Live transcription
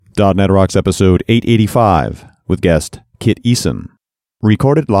.NET Rocks episode 885 with guest Kit Eason.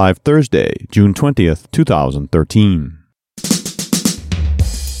 Recorded live Thursday, June 20th, 2013.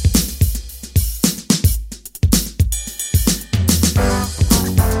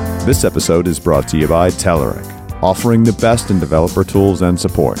 This episode is brought to you by Telerik, offering the best in developer tools and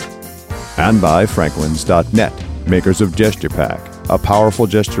support. And by Franklins.net, makers of GesturePak, a powerful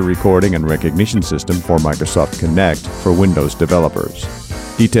gesture recording and recognition system for Microsoft Connect for Windows developers.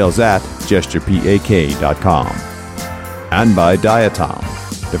 Details at gesturepak.com. And by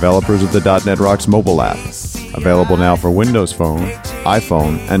Diatom, developers of the .NET Rocks mobile app, available now for Windows Phone,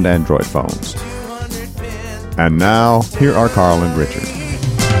 iPhone, and Android phones. And now, here are Carl and Richard.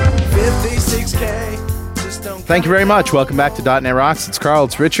 Thank you very much. Welcome back to .NET Rocks. It's Carl.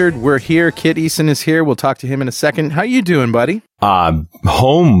 It's Richard. We're here. Kit Eason is here. We'll talk to him in a second. How you doing, buddy?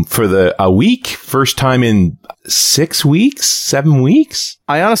 Home for a week. First time in 6 weeks, 7 weeks.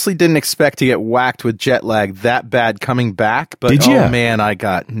 I honestly didn't expect to get whacked with jet lag that bad coming back, but Did you? Oh man, I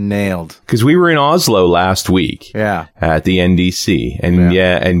got nailed. Because we were in Oslo last week. Yeah. At the NDC. And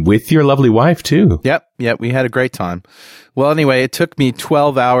and with your lovely wife too. Yep, we had a great time. Well, anyway, it took me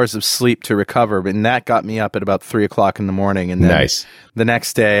 12 hours of sleep to recover, and that got me up at about 3 o'clock in the morning. And then Nice. The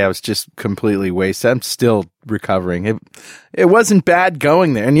next day, I was just completely wasted. I'm still recovering. It wasn't bad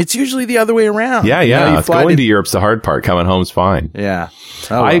going there, and it's usually the other way around. Yeah. You know, Going to Europe's the hard part. Coming home's fine. Yeah.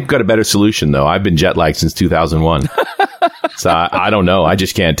 Oh, I've got a better solution, though. I've been jet lagged since 2001. So I don't know. I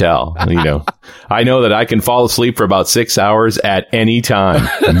just can't tell. You know, I know that I can fall asleep for about 6 hours at any time.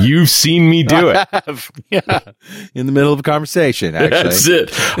 You've seen me do it. Yeah. In the middle of a conversation, actually. That's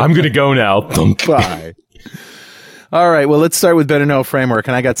it. I'm going to go now. Thunk. Bye. All right. Well, let's start with Better Know Framework,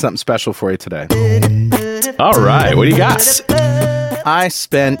 and I got something special for you today. All right. What do you got? I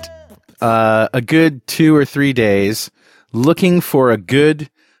spent a good 2 or 3 days looking for a good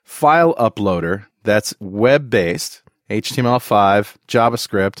file uploader that's web-based, HTML5,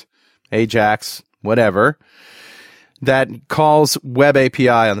 JavaScript, Ajax, whatever, that calls Web API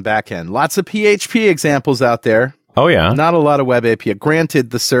on the back end. Lots of PHP examples out there. Oh, yeah. Not a lot of Web API. Granted,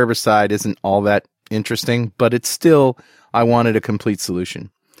 the server side isn't all that interesting, but it's still, I wanted a complete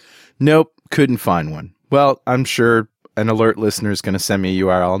solution. Nope, couldn't find one. Well, I'm sure an alert listener is going to send me a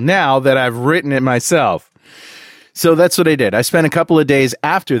URL now that I've written it myself. So that's what I did. I spent a couple of days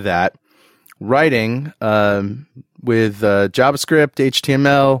after that writing with JavaScript,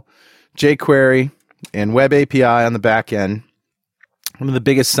 HTML, jQuery, and Web API on the back end. One of the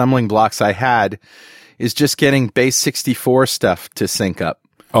biggest stumbling blocks I had is just getting base 64 stuff to sync up.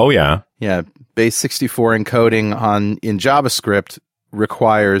 Oh, yeah. Yeah, base 64 encoding in JavaScript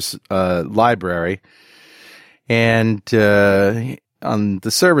requires a library. And on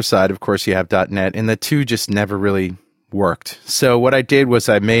the server side, of course, you have .NET, and the two just never really worked. So what I did was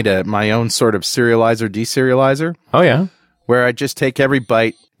I made my own sort of serializer, deserializer. Oh, yeah. Where I just take every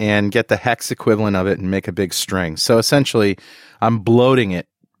byte and get the hex equivalent of it and make a big string. So essentially, I'm bloating it,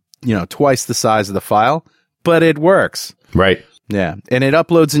 twice the size of the file, but it works. Right. Yeah. And it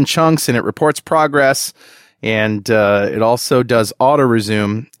uploads in chunks and it reports progress. And it also does auto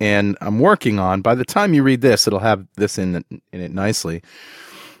resume. And I'm working on, by the time you read this, it'll have this in it nicely.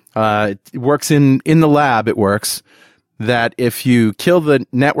 It works in the lab. It works that if you kill the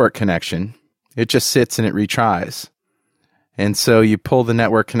network connection, it just sits and it retries. And so you pull the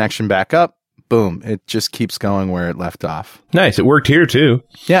network connection back up, boom, it just keeps going where it left off. Nice. It worked here too.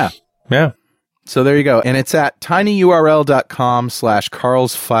 Yeah. Yeah. So there you go. And it's at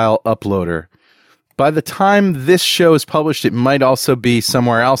tinyurl.com/carlsfileuploader. By the time this show is published, it might also be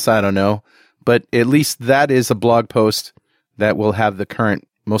somewhere else. I don't know. But at least that is a blog post that will have the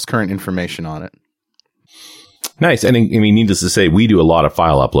most current information on it. Nice. And I mean, needless to say, we do a lot of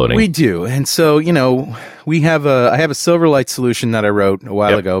file uploading. We do. And so, I have a Silverlight solution that I wrote a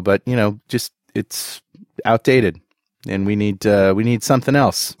while ago, but, just it's outdated. And we need something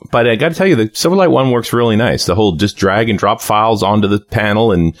else. But I got to tell you, the Silverlight one works really nice. The whole just drag and drop files onto the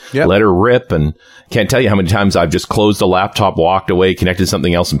panel and let her rip. And can't tell you how many times I've just closed the laptop, walked away, connected to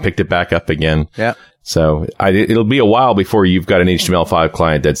something else, and picked it back up again. Yeah. So it'll be a while before you've got an HTML5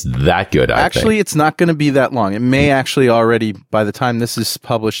 client that's that good. Actually, it's not going to be that long. It may actually already, by the time this is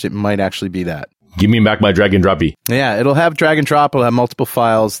published, it might actually be that. Give me back my drag and droppy. Yeah, it'll have drag and drop. It'll have multiple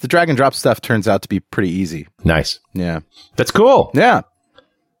files. The drag and drop stuff turns out to be pretty easy. Nice. Yeah. That's cool. Yeah.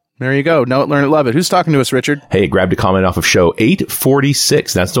 There you go. Know it, learn it, love it. Who's talking to us, Richard? Hey, grabbed a comment off of show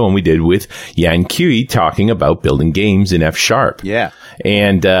 846. That's the one we did with Jan Cui talking about building games in F#. Yeah.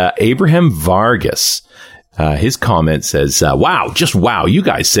 And Abraham Vargas His comment says, wow, just wow. You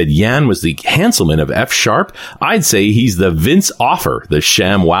guys said Jan was the Hanselman of F sharp. I'd say he's the Vince Offer, the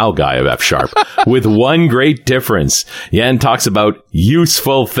sham wow guy of F sharp, with one great difference. Jan talks about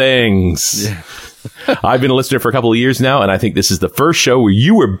useful things. Yeah. I've been a listener for a couple of years now, and I think this is the first show where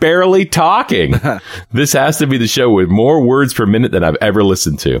you were barely talking. This has to be the show with more words per minute than I've ever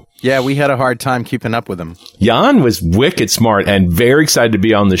listened to. Yeah, we had a hard time keeping up with him. Jan was wicked smart and very excited to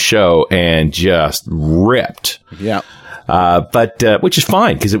be on the show and just ripped. Yeah. But which is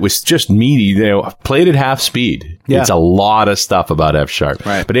fine because it was just meaty, played at half speed. Yeah. It's a lot of stuff about F sharp.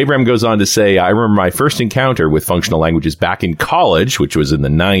 Right. But Abraham goes on to say, I remember my first encounter with functional languages back in college, which was in the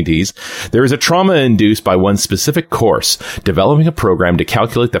 90s. There was a trauma induced by one specific course, developing a program to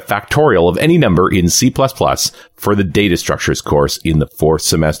calculate the factorial of any number in C++ for the data structures course in the 4th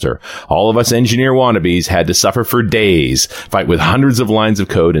semester. All of us engineer wannabes had to suffer for days, fight with hundreds of lines of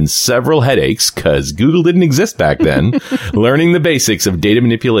code and several headaches, because Google didn't exist back then, learning the basics of data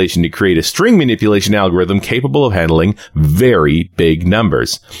manipulation to create a string manipulation algorithm capable of handling very big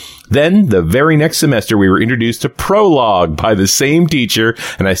numbers. Then, the very next semester, we were introduced to Prolog by the same teacher,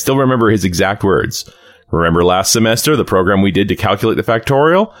 and I still remember his exact words. Remember last semester, the program we did to calculate the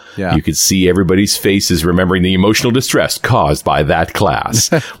factorial? Yeah. You could see everybody's faces remembering the emotional distress caused by that class.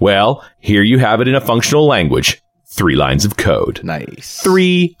 Well, here you have it in a functional language. 3 lines of code. Nice.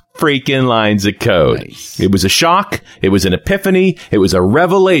 3 freaking lines of code. Nice. It was a shock. It was an epiphany. It was a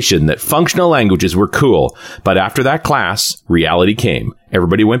revelation that functional languages were cool. But after that class, reality came.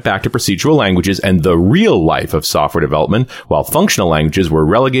 Everybody went back to procedural languages and the real life of software development, while functional languages were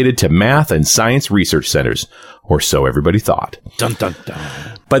relegated to math and science research centers. Or so everybody thought. Dun, dun,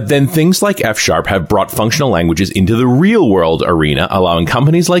 dun. But then things like F sharp have brought functional languages into the real world arena, allowing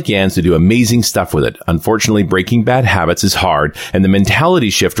companies like Jan's to do amazing stuff with it. Unfortunately, breaking bad habits is hard, and the mentality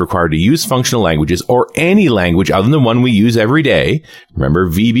shift required to use functional languages or any language other than the one we use every day, remember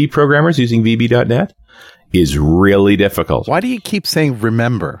VB programmers using VB.net, is really difficult. Why do you keep saying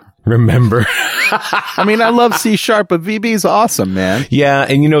remember? Remember. I mean, I love C sharp, but VB is awesome, man. Yeah,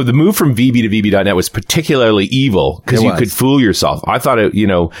 and the move from VB to VB.net was particularly evil because you could fool yourself. I thought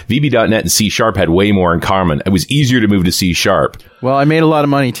VB.net and C sharp had way more in common. It was easier to move to C sharp. Well, I made a lot of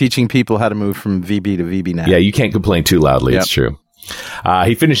money teaching people how to move from VB to VB.net. Yeah, you can't complain too loudly. Yep. It's true.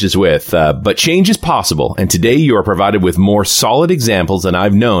 He finishes with, but change is possible, and today you are provided with more solid examples than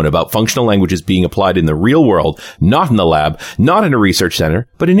I've known about functional languages being applied in the real world, not in the lab, not in a research center,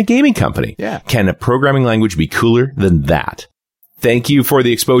 but in a gaming company. Yeah. Can a programming language be cooler than that? Thank you for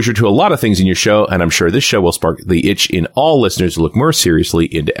the exposure to a lot of things in your show, and I'm sure this show will spark the itch in all listeners to look more seriously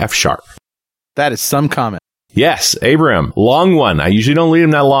into F sharp. That is some comment. Yes, Abraham, long one. I usually don't leave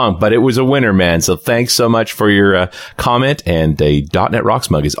them that long, but it was a winner, man. So thanks so much for your comment, and a .NET Rocks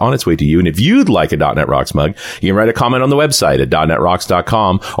mug is on its way to you. And if you'd like a .NET Rocks mug, you can write a comment on the website at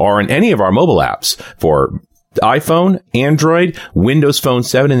 .NETRocks.com or on any of our mobile apps for iPhone, Android, Windows Phone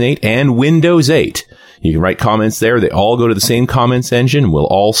 7 and 8, and Windows 8. You can write comments there. They all go to the same comments engine. We'll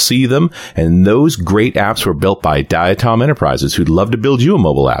all see them. And those great apps were built by Diatom Enterprises, who'd love to build you a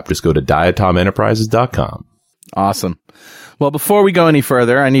mobile app. Just go to diatomenterprises.com. Awesome. Well, before we go any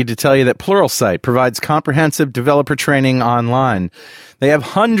further, I need to tell you that Pluralsight provides comprehensive developer training online. They have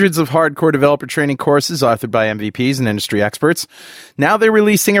hundreds of hardcore developer training courses authored by MVPs and industry experts. Now they're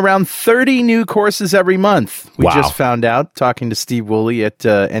releasing around 30 new courses every month. We just found out, talking to Steve Woolley at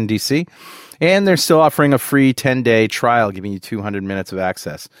NDC. And they're still offering a free 10-day trial, giving you 200 minutes of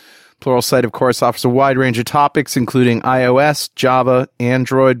access. Pluralsight, of course, offers a wide range of topics, including iOS, Java,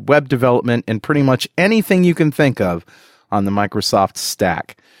 Android, web development, and pretty much anything you can think of on the Microsoft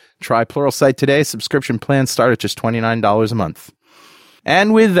stack. Try Pluralsight today. Subscription plans start at just $29 a month.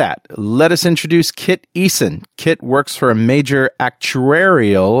 And with that, let us introduce Kit Eason. Kit works for a major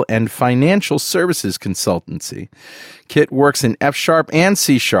actuarial and financial services consultancy. Kit works in F sharp and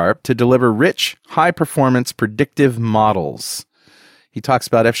C sharp to deliver rich, high-performance predictive models. He talks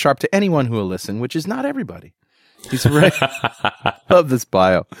about F sharp to anyone who will listen, which is not everybody. He's love this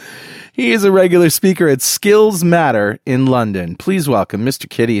bio. He is a regular speaker at Skills Matter in London. Please welcome Mr.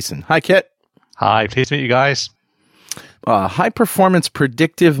 Kit Eason. Hi, Kit. Hi, pleased to meet you guys. High-performance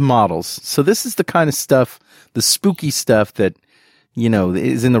predictive models. So this is the kind of stuff, the spooky stuff that,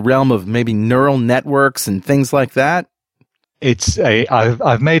 is in the realm of maybe neural networks and things like that.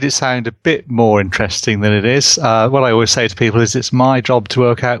 I've made it sound a bit more interesting than it is. What I always say to people is it's my job to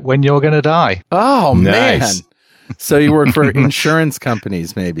work out when you're going to die. Oh, nice. Man. So you work for insurance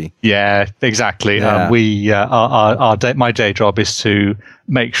companies, maybe? Yeah, exactly. Yeah. My day job is to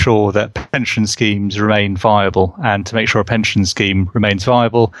make sure that pension schemes remain viable. And to make sure a pension scheme remains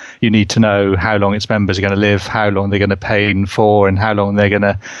viable, you need to know how long its members are going to live, how long they're going to pay in for, and how long they're going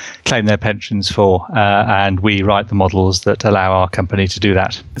to claim their pensions for. And we write the models that allow our company to do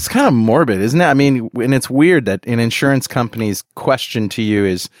that. It's kind of morbid, isn't it? I mean, and it's weird that an insurance company's question to you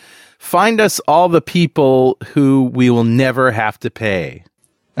is, find us all the people who we will never have to pay.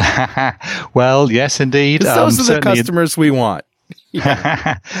 Well, yes, indeed. Those are the customers we want.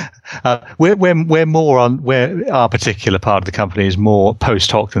 Yeah. We're more on where our particular part of the company is more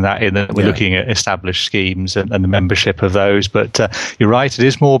post hoc than that, in that we're looking at established schemes and the membership of those. But you're right, it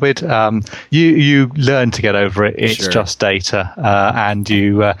is morbid. You learn to get over it. It's just data, and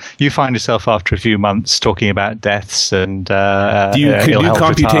you find yourself after a few months talking about deaths and do you do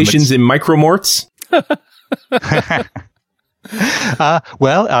computations in micromorts?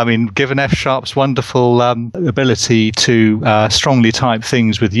 Well, I mean, given F-sharp's wonderful ability to strongly type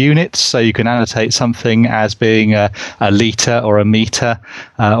things with units, so you can annotate something as being a litre or a metre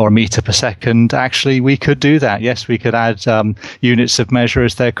or a metre per second, actually we could do that. Yes, we could add units of measure,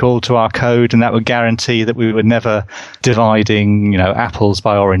 as they're called, to our code, and that would guarantee that we were never dividing, apples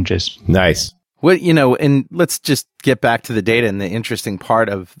by oranges. Nice. Well, and let's just get back to the data and the interesting part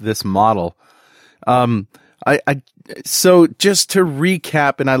of this model. So just to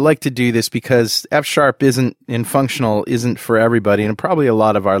recap, and I like to do this because F-sharp isn't for everybody, and probably a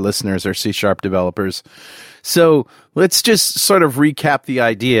lot of our listeners are C# developers. So let's just sort of recap the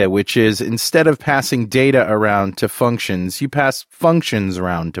idea, which is instead of passing data around to functions, you pass functions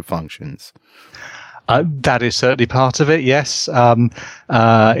around to functions. That is certainly part of it, yes. In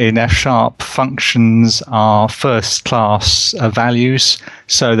F-sharp, functions are first-class values,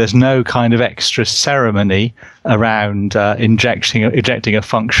 so there's no kind of extra ceremony around injecting a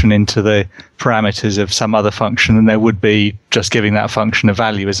function into the parameters of some other function than there would be just giving that function a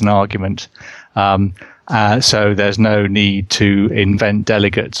value as an argument. So there's no need to invent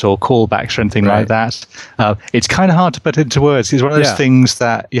delegates or callbacks or anything like that. It's kind of hard to put into words. It's one of those things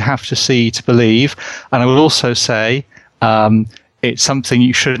that you have to see to believe. And I will also say it's something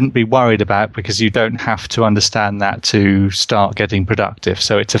you shouldn't be worried about, because you don't have to understand that to start getting productive.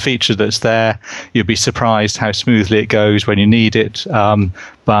 So it's a feature that's there. You'll be surprised how smoothly it goes when you need it.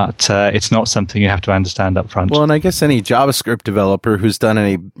 But it's not something you have to understand up front. Well, and I guess any JavaScript developer who's done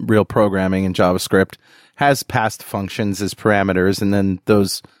any real programming in JavaScript has passed functions as parameters, and then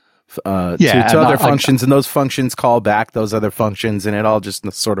those to other functions, and those functions call back those other functions, and it all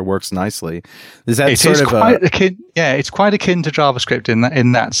just sort of works nicely. Is that it's quite akin to JavaScript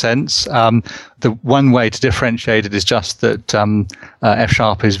in that sense. The one way to differentiate it is just that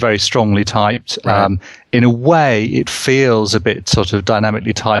F# is very strongly typed. Right. In a way, it feels a bit sort of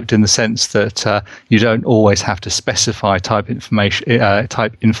dynamically typed, in the sense that you don't always have to specify type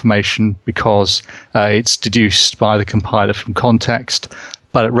information because it's deduced by the compiler from context.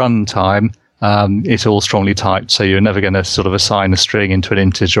 But at runtime, it's all strongly typed, so you're never going to sort of assign a string into an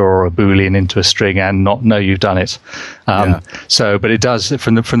integer or a boolean into a string and not know you've done it. But it does,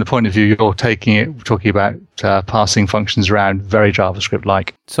 from the point of view you're talking about passing functions around, very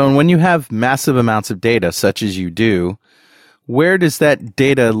JavaScript-like. So when you have massive amounts of data, such as you do, where does that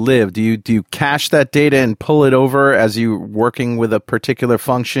data live? Do you cache that data and pull it over as you're working with a particular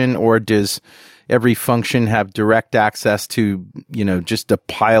function, or does every function have direct access to, just a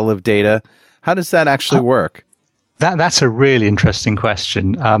pile of data? How does that actually work? That's a really interesting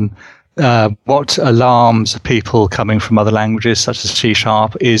question. What alarms people coming from other languages, such as C#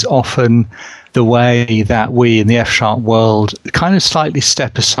 is often the way that we in the F# world kind of slightly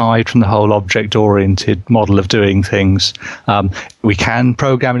step aside from the whole object-oriented model of doing things. We can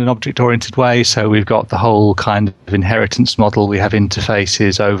program in an object-oriented way, so we've got the whole kind of inheritance model. We have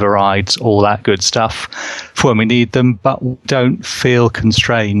interfaces, overrides, all that good stuff for when we need them, but we don't feel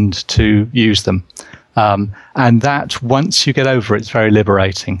constrained to use them. And that, once you get over it, it's very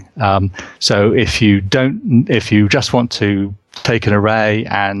liberating. So if you just want to take an array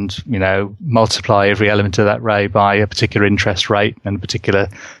and, multiply every element of that array by a particular interest rate and a particular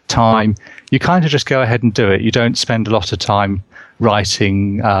time, you kind of just go ahead and do it. You don't spend a lot of time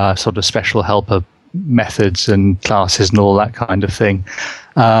writing sort of special helper methods and classes and all that kind of thing.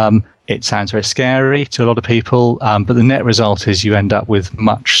 It sounds very scary to a lot of people, but the net result is you end up with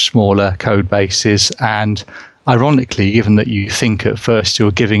much smaller code bases. And ironically, given that you think at first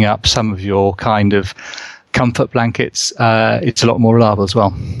you're giving up some of your kind of comfort blankets, it's a lot more reliable as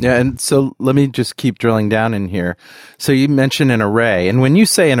well. Yeah, and so let me just keep drilling down in here. So you mentioned an array, and when you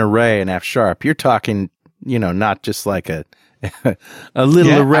say an array in F#, you're talking not just like a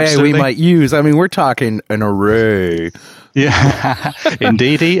little array absolutely. we might use. I mean, we're talking an array. Yeah,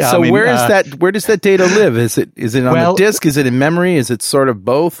 indeedy. So where does that data live? Is it on the disk? Is it in memory? Is it sort of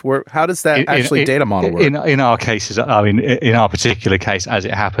both? How does that data model work? In our cases, I mean, in our particular case, as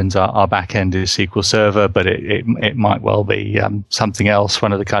it happens, our back end is SQL Server, but it might well be something else,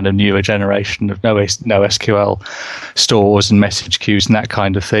 one of the kind of newer generation of NoSQL stores and message queues and that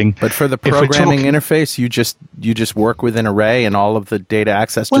kind of thing. But for the programming interface, you just work with an array and all of the data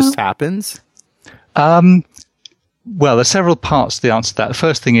access just happens? Well, there's several parts to the answer to that. The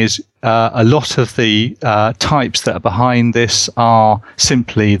first thing is a lot of the types that are behind this are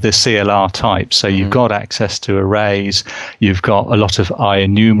simply the CLR types. So you've got access to arrays. You've got a lot of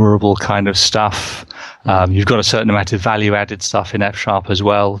IEnumerable kind of stuff. You've got a certain amount of value-added stuff in F# as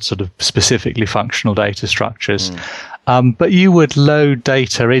well, sort of specifically functional data structures. But you would load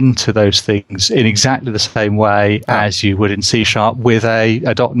data into those things in exactly the same way as you would in C# with a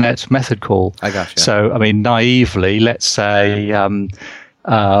 .NET method call. I gotcha. So, I mean, naively, let's say, a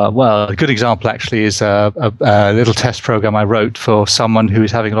good example actually is a little test program I wrote for someone who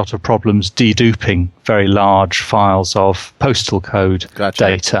is having a lot of problems deduping very large files of postal code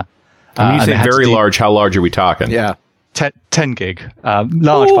data. When you say very large, how large are we talking? Yeah. 10 gig,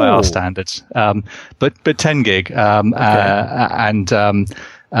 large by our standards, but 10 gig. And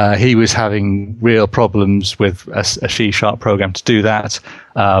he was having real problems with a C# program to do that.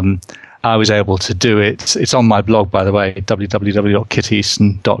 I was able to do it. It's on my blog, by the way,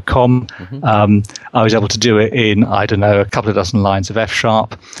 www.kiteason.com. I was able to do it in, I don't know, a couple of dozen lines of F#.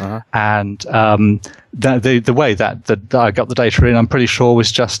 And the way that I got the data in, I'm pretty sure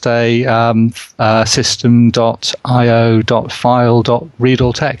was just a system.io.file.read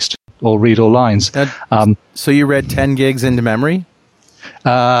all text or read all lines. So you read 10 gigs into memory?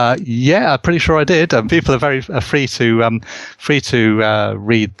 Yeah, I'm pretty sure I did. People are very free to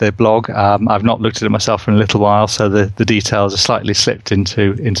read the blog. I've not looked at it myself in a little while, so the details are slightly slipped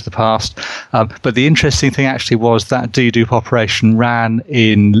into the past. But the interesting thing actually was that dedupe operation ran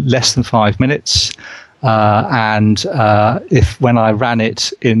in less than 5 minutes. And when I ran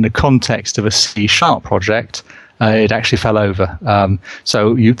it in the context of a C# project, it actually fell over.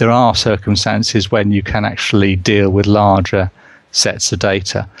 So there are circumstances when you can actually deal with larger sets of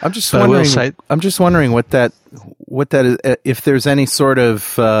data. I'm just wondering what that is, if there's any sort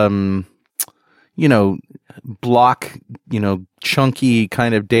of block, chunky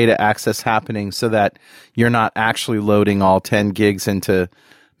kind of data access happening so that you're not actually loading all 10 gigs into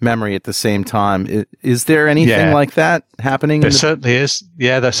memory at the same time. Is there anything like that happening? There certainly is.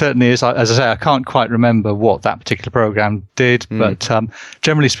 Yeah, there certainly is. As I say, I can't quite remember what that particular program did, but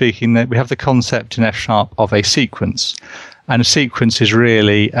generally speaking, we have the concept in F# of a sequence. And a sequence is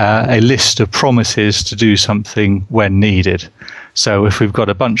really a list of promises to do something when needed. So if we've got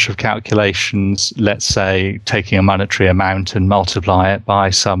a bunch of calculations, let's say taking a monetary amount and multiply it by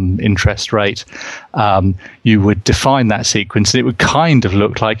some interest rate, you would define that sequence. And it would kind of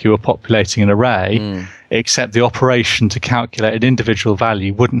look like you were populating an array, except the operation to calculate an individual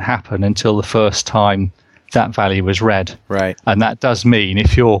value wouldn't happen until the first time that value was read. Right. And that does mean,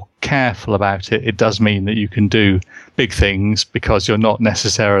 if you're careful about it, it does mean that you can do big things because you're not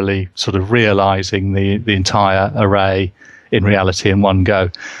necessarily sort of realizing the entire array in reality in one go.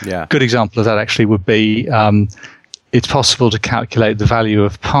 Yeah. Good example of that actually would be it's possible to calculate the value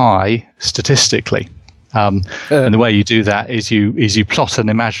of pi statistically. And the way you do that is you plot an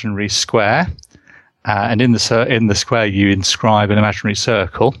imaginary square, and in the square you inscribe an imaginary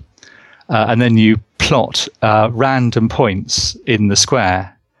circle, and then you plot random points in the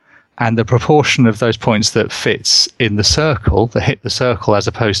square, and the proportion of those points that fits in the circle, that hit the circle as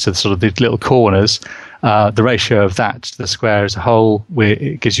opposed to sort of the little corners, the ratio of that to the square as a whole,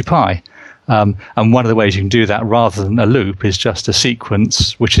 it gives you pi. And one of the ways you can do that rather than a loop is just a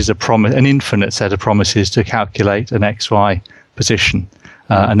sequence, which is an infinite set of promises to calculate an XY position.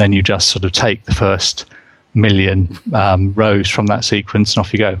 And then you just sort of take the first million rows from that sequence and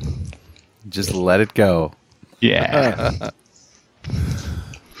off you go. Just let it go. Yeah.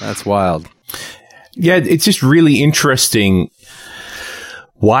 That's wild. Yeah, it's just really interesting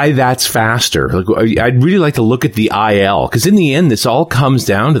why that's faster. I'd really like to look at the IL, because in the end, this all comes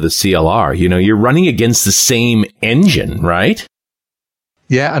down to the CLR. You're running against the same engine, right?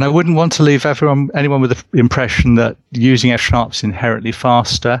 Yeah, and I wouldn't want to leave anyone with the impression that using F# is inherently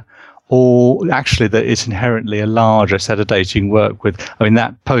faster, or actually that it's inherently a larger set of data you can work with. I mean,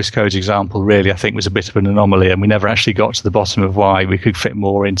 that postcodes example really, I think, was a bit of an anomaly, and we never actually got to the bottom of why we could fit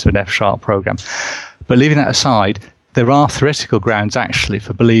more into an F# program. But leaving that aside, there are theoretical grounds actually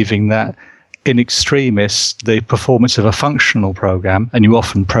for believing that in extremis, the performance of a functional program, and you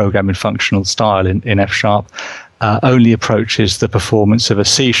often program in functional style in F sharp, only approaches the performance of a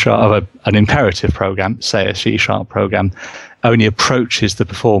C sharp, of an imperative program, say a C sharp program, only approaches the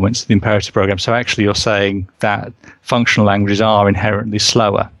performance of the imperative program. So actually you're saying that functional languages are inherently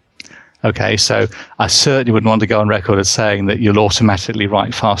slower. Okay, so I certainly wouldn't want to go on record as saying that you'll automatically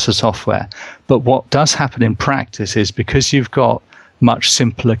write faster software. But what does happen in practice is, because you've got much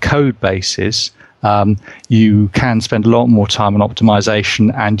simpler code bases, you can spend a lot more time on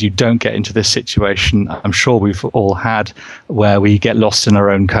optimization, and you don't get into this situation I'm sure we've all had, where we get lost in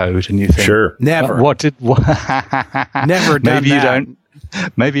our own code and you think, sure, never. Never done maybe that. You don't.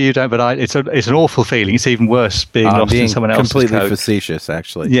 Maybe you don't, but it's an awful feeling. It's even worse being lost in someone else's completely code. facetious,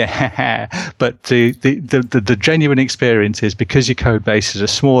 actually. Yeah, but the genuine experience is, because your code bases are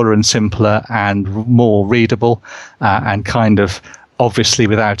smaller and simpler and more readable, and kind of obviously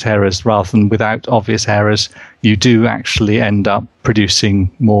without errors rather than without obvious errors, you do actually end up producing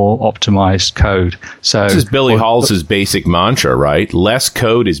more optimized code. So this is Billy Hall's basic mantra, right? Less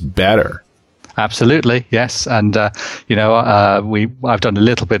code is better. Absolutely, yes. And, I've done a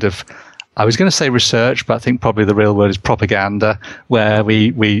little bit of, I was going to say research, but I think probably the real word is propaganda, where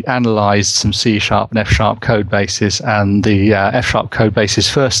we analysed some C# and F# code bases, and the F# code bases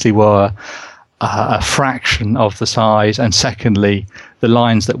firstly were a fraction of the size, and secondly, the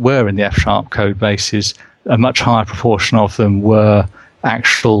lines that were in the F# code bases, a much higher proportion of them were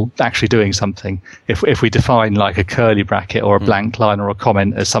actually doing something. If we define like a curly bracket or a blank line or a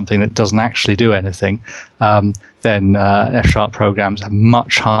comment as something that doesn't actually do anything, then F# programs have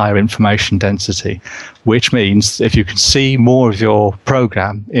much higher information density, which means if you can see more of your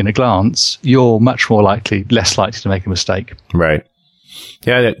program in a glance, you're less likely to make a mistake. Right.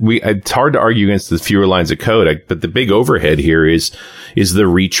 Yeah, it's hard to argue against the fewer lines of code, but the big overhead here is the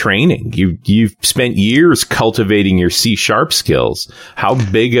retraining. You've spent years cultivating your C# skills. How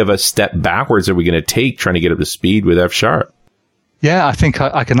big of a step backwards are we going to take trying to get up to speed with F#? Yeah, I think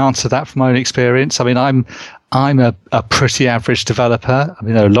I can answer that from my own experience. I mean, I'm a pretty average developer. I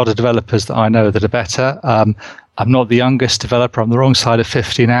mean, there are a lot of developers that I know that are better. I'm not the youngest developer. I'm the wrong side of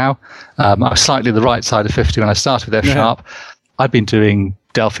 50 now. I was slightly the right side of 50 when I started with F#. Yeah. I've been doing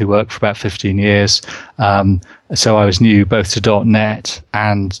Delphi work for about 15 years. So I was new both to .NET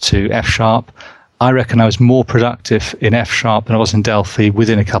and to F#. I reckon I was more productive in F# than I was in Delphi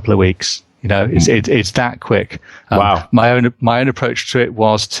within a couple of weeks. It's that quick. Wow. My own approach to it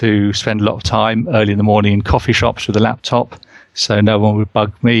was to spend a lot of time early in the morning in coffee shops with a laptop, so no one would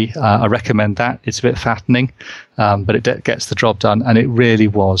bug me. I recommend that. It's a bit fattening, but it gets the job done, and it really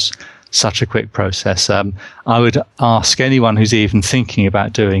was such a quick process. I would ask anyone who's even thinking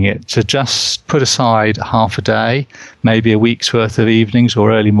about doing it to just put aside half a day, maybe a week's worth of evenings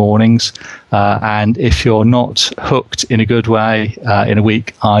or early mornings. And if you're not hooked in a good way in a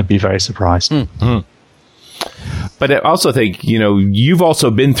week, I'd be very surprised. Mm-hmm. But I also think, you've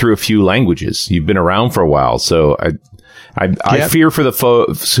also been through a few languages. You've been around for a while. So I fear for the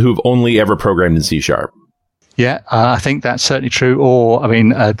folks who've only ever programmed in C#. Yeah, I think that's certainly true. Or,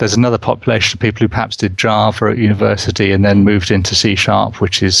 there's another population of people who perhaps did Java at university and then moved into C#,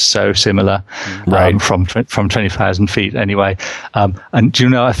 which is so similar, right? From 20,000 feet anyway. And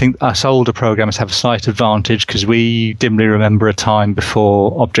do I think us older programmers have a slight advantage because we dimly remember a time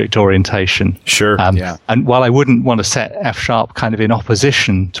before object orientation. Sure. And while I wouldn't want to set F# kind of in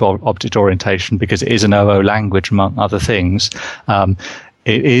opposition to object orientation because it is an OO language among other things,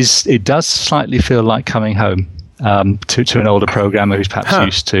 it does slightly feel like coming home to an older programmer who's perhaps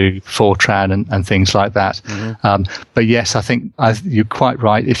used to Fortran and things like that. Mm-hmm. But yes, I think you're quite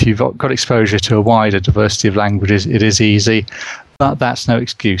right. If you've got exposure to a wider diversity of languages, it is easy. But that's no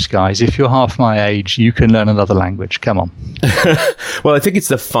excuse, guys. If you're half my age, you can learn another language. Come on. Well, I think it's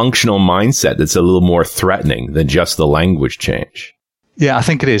the functional mindset that's a little more threatening than just the language change. Yeah, I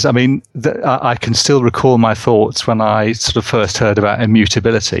think it is. I mean, I can still recall my thoughts when I sort of first heard about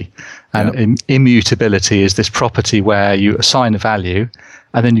immutability. And immutability is this property where you assign a value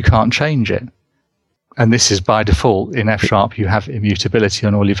and then you can't change it. And this is by default in F#, you have immutability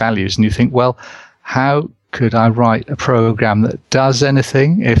on all your values. And you think, well, how could I write a program that does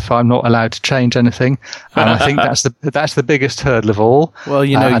anything if I'm not allowed to change anything? And I think that's the biggest hurdle of all. Well,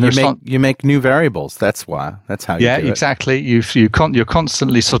 you make new variables. That's why. That's how you do it. Yeah, exactly. You're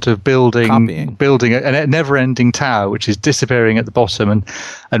constantly sort of building a never-ending tower, which is disappearing at the bottom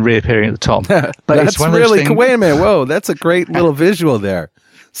and reappearing at the top. But that's really wait a minute. Whoa, that's a great little visual there.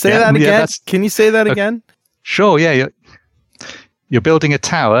 Say that again. Yeah, can you say that again? Sure. Yeah, you're building a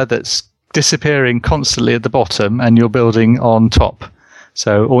tower that's disappearing constantly at the bottom and you're building on top.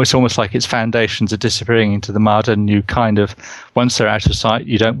 So it's almost like its foundations are disappearing into the mud, and you kind of, once they're out of sight,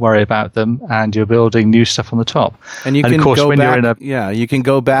 you don't worry about them, and you're building new stuff on the top. And you can of course, go when back, you're in you can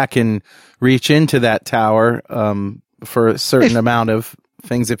go back and reach into that tower for a certain amount of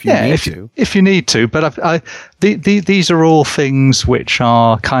things if you need to. If you need to, but these are all things which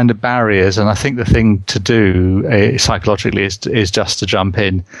are kind of barriers, and I think the thing to do psychologically is just to jump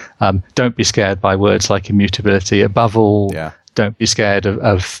in. Don't be scared by words like immutability. Above all, don't be scared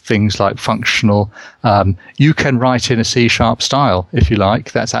of things like functional. You can write in a C# style if you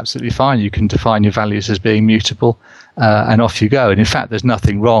like. That's absolutely fine. You can define your values as being mutable, and off you go. And in fact, there's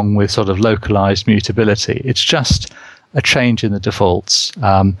nothing wrong with sort of localized mutability. It's just a change in the defaults,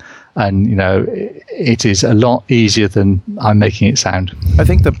 and it is a lot easier than I'm making it sound. I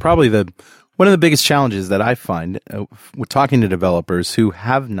think probably one of the biggest challenges that I find with talking to developers who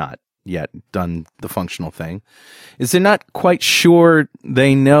have not yet done the functional thing is they're not quite sure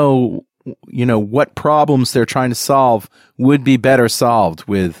they know what problems they're trying to solve would be better solved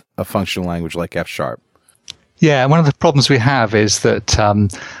with a functional language like F#. Yeah, one of the problems we have is that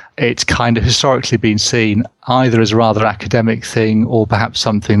it's kind of historically been seen either as a rather academic thing or perhaps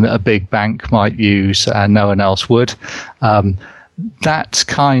something that a big bank might use and no one else would. That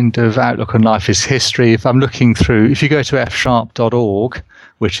kind of outlook on life is history. If I'm looking through, if you go to fsharp.org,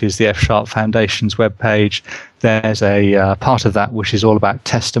 which is the F# Foundation's webpage, there's a part of that which is all about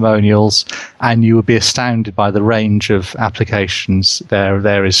testimonials, and you will be astounded by the range of applications.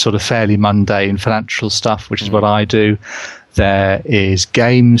 There is sort of fairly mundane financial stuff, which is what I do. There is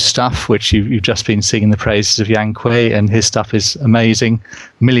game stuff, which you've just been singing the praises of Yang Kui, and his stuff is amazing.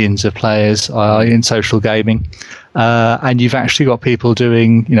 Millions of players are in social gaming. And you've actually got people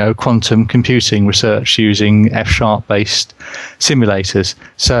doing, quantum computing research using F#-based simulators.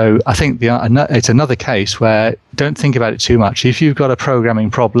 So I think it's another case where don't think about it too much. If you've got a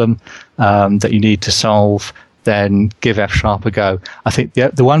programming problem that you need to solve, then give F# a go. I think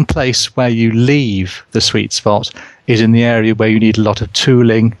the one place where you leave the sweet spot is in the area where you need a lot of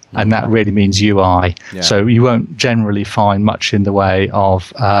tooling, and that really means UI. Yeah. So you won't generally find much in the way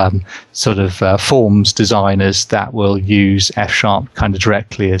of forms designers that will use F# kind of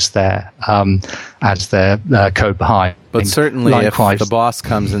directly as their code behind. But certainly likewise, if the boss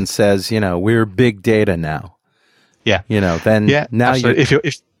comes and says, we're big data now. Yeah. Then now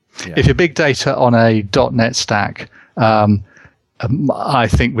absolutely. If you're big data on a .NET stack, I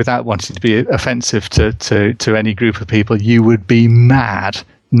think without wanting to be offensive to any group of people, you would be mad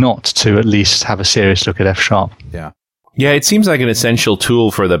not to at least have a serious look at F#. Yeah. Yeah, it seems like an essential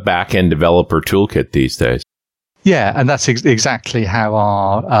tool for the back-end developer toolkit these days. Yeah, and that's exactly how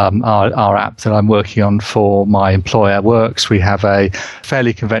our app that I'm working on for my employer works. We have a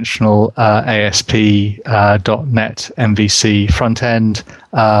fairly conventional ASP.NET MVC front end,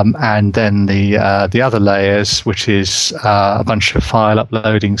 and then the other layers, which is a bunch of file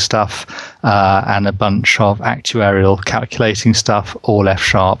uploading stuff and a bunch of actuarial calculating stuff, all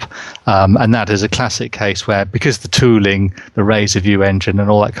F#. And that is a classic case where, because the tooling, the Razor View engine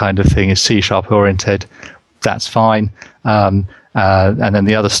and all that kind of thing is C# oriented, that's fine. And then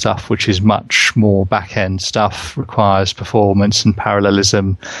the other stuff, which is much more back-end stuff, requires performance and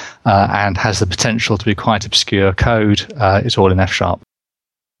parallelism and has the potential to be quite obscure code. It's all in F#.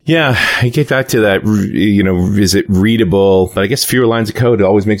 Yeah, I get back to that, is it readable? But I guess fewer lines of code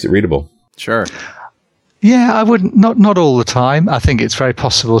always makes it readable. Sure. Yeah, I wouldn't, not all the time. I think it's very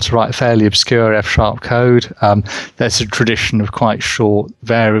possible to write fairly obscure F# code. There's a tradition of quite short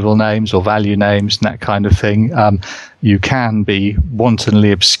variable names or value names and that kind of thing. You can be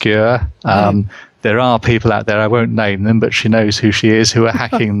wantonly obscure. There are people out there, I won't name them, but she knows who she is, who are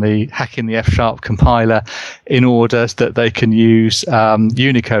hacking the F# compiler in order that they can use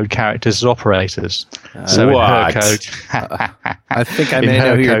Unicode characters as operators. So what? in her code, I think I may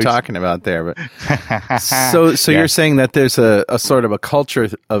know who you're talking about there. But so you're saying that there's a sort of a culture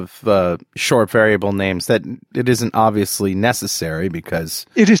of short variable names that it isn't obviously necessary because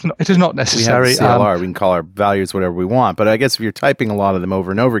it is not necessary. We have CLR, we can call our values whatever we want. But I guess if you're typing a lot of them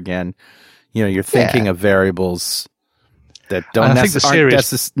over and over again, you're thinking of variables that aren't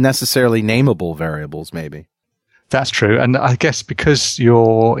necessarily nameable variables, maybe. That's true. And I guess because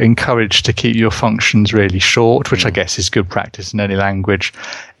you're encouraged to keep your functions really short, which I guess is good practice in any language,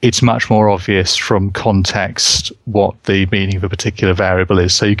 it's much more obvious from context what the meaning of a particular variable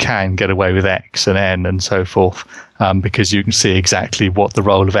is. So you can get away with X and N and so forth, because you can see exactly what the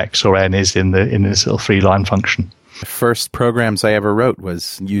role of X or N is in this little 3-line function. The first programs I ever wrote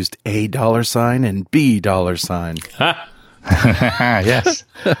used $$ and $B$. Yes.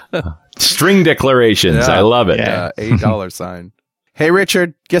 String declarations. I love it. Yeah, $. Hey,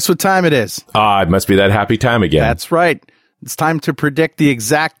 Richard, guess what time it is? It must be that happy time again. That's right. It's time to predict the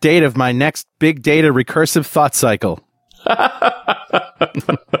exact date of my next big data recursive thought cycle.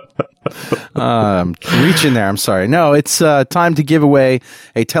 Reach in there. I'm sorry. No, it's time to give away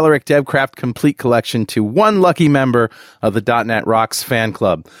a Telerik DevCraft Complete Collection to one lucky member of the .NET Rocks fan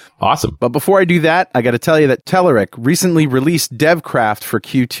club. Awesome. But before I do that, I got to tell you that Telerik recently released DevCraft for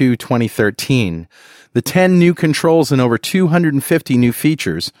Q2 2013. The 10 new controls and over 250 new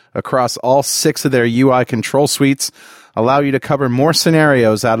features across all 6 of their UI control suites allow you to cover more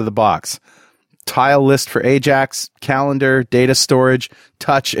scenarios out of the box. Tile list for Ajax, calendar, data storage,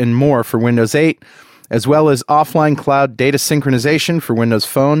 touch, and more for Windows 8, as well as offline cloud data synchronization for Windows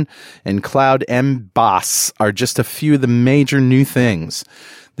Phone and Cloud MBOS are just a few of the major new things.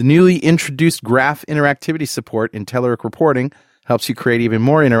 The newly introduced graph interactivity support in Telerik reporting helps you create even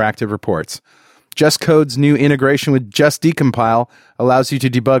more interactive reports. JustCode's new integration with JustDecompile allows you to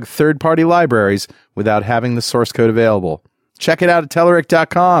debug third-party libraries without having the source code available. Check it out at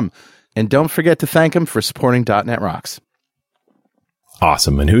Telerik.com. And don't forget to thank them for supporting .NET Rocks.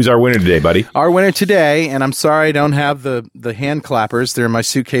 Awesome. And who's our winner today, buddy? Our winner today, and I'm sorry I don't have the hand clappers. They're in my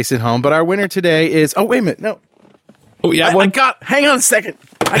suitcase at home. But our winner today is... Oh, wait a minute. No. Oh, yeah, hang on a second.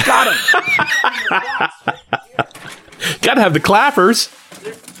 I got him. Got to have the clappers.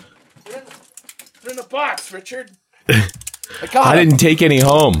 They're in the box, Richard. I got I didn't take any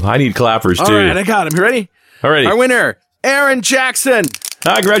home. I need clappers, too. All right, I got him. You ready? All right. Our winner, Aaron Jackson.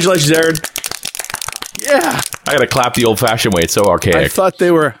 Congratulations, Aaron. Yeah. I got to clap the old-fashioned way. It's so archaic. I thought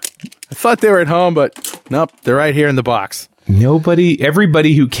they were at home, but nope, they're right here in the box.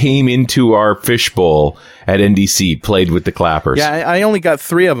 Everybody who came into our fishbowl at NDC played with the clappers. Yeah, I only got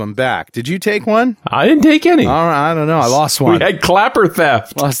 3 of them back. Did you take one? I didn't take any. I don't know. I lost one. We had clapper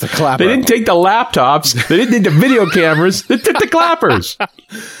theft. Lost the clapper. They didn't take the laptops. They didn't take the video cameras. They took the clappers.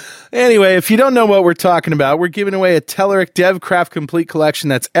 Anyway, if you don't know what we're talking about, we're giving away a Telerik DevCraft Complete Collection.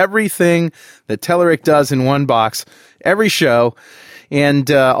 That's everything that Telerik does in one box, every show. And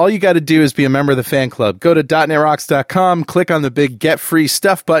all you got to do is be a member of the fan club. Go to .NETRocks.com, click on the big Get Free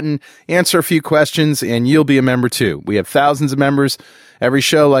Stuff button, answer a few questions, and you'll be a member too. We have thousands of members. Every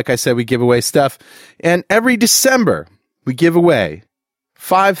show, like I said, we give away stuff. And every December, we give away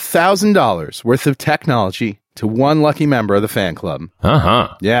 $5,000 worth of technology to one lucky member of the fan club.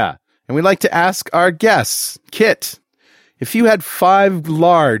 Uh-huh. Yeah. And we'd like to ask our guests, Kit, if you had 5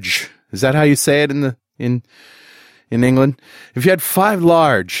 large, is that how you say it in England? If you had 5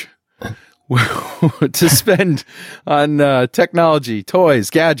 large to spend on technology, toys,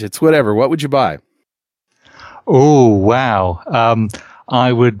 gadgets, whatever, what would you buy? Oh, wow.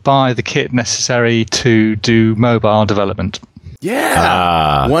 I would buy the kit necessary to do mobile development.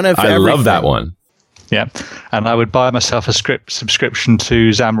 Yeah. One of everything. I love that one. Yeah, and I would buy myself a subscription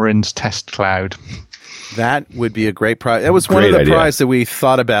to Xamarin's Test Cloud. That would be a great prize. That was one of the prizes that we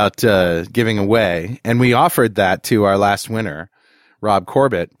thought about giving away, and we offered that to our last winner, Rob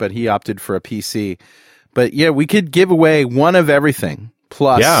Corbett, but he opted for a PC. But yeah, we could give away one of everything.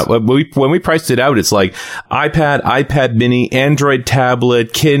 Plus, yeah, when we priced it out, it's like iPad Mini, Android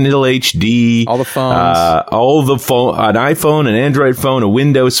tablet, Kindle HD, all the phones, an iPhone, an Android phone, a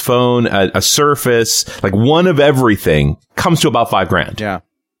Windows phone, a Surface, like one of everything comes to about $5,000. Yeah.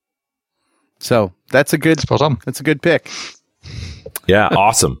 So that's a good pick. Yeah,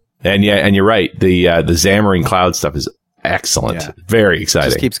 awesome. And you're right. The Xamarin Cloud stuff is excellent. Yeah. Very exciting.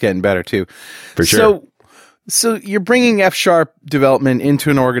 Just keeps getting better too. For sure. So you're bringing F# development into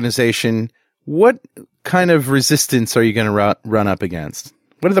an organization. What kind of resistance are you going to run up against?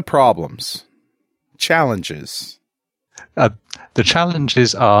 What are the problems? Challenges? The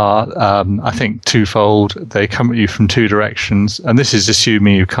challenges are, I think, twofold. They come at you from 2 directions. And this is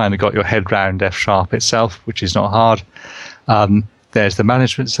assuming you've kind of got your head around F# itself, which is not hard. There's the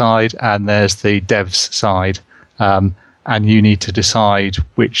management side and there's the devs side. And you need to decide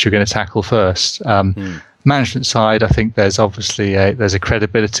which you're going to tackle first. Management side, I think there's obviously there's a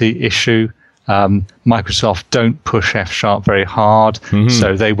credibility issue. Microsoft don't push F# very hard,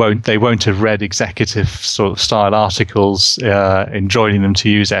 so they won't have read executive sort of style articles enjoining them to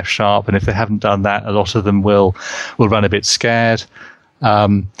use F#. And if they haven't done that, a lot of them will run a bit scared.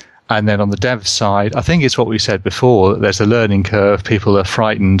 And then on the dev side, I think it's what we said before, that there's a learning curve. People are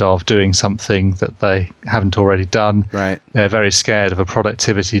frightened of doing something that they haven't already done. Right. They're very scared of a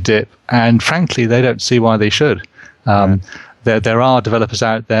productivity dip. And frankly, they don't see why they should. Right. There are developers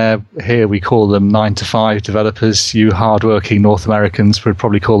out there. Here we call them 9-to-5 developers. You hardworking North Americans would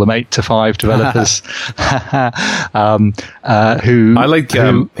probably call them 8-to-5 developers.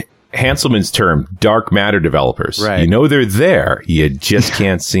 Hanselman's term, dark matter developers. Right. You know they're there. You just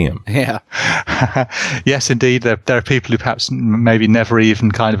can't see them. Yeah. Yes, indeed. There are people who perhaps maybe never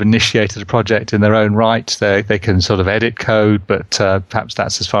even kind of initiated a project in their own right. They can sort of edit code, but perhaps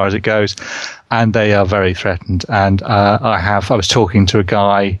that's as far as it goes. And they are very threatened. And I was talking to a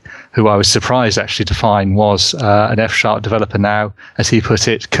guy who I was surprised actually to find was an F# developer now. As he put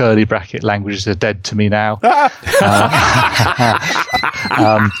it, curly bracket languages are dead to me now. What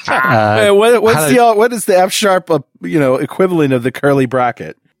is the F# equivalent of the curly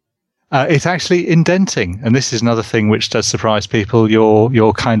bracket? It's actually indenting, and this is another thing which does surprise people.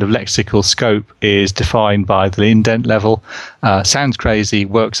 Your kind of lexical scope is defined by the indent level. Sounds crazy,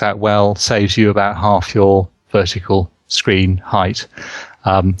 works out well, saves you about half your vertical screen height.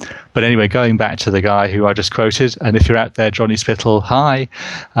 But anyway, going back to the guy who I just quoted, and if you're out there, Johnny Spittle, hi.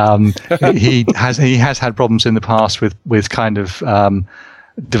 He has had problems in the past with kind of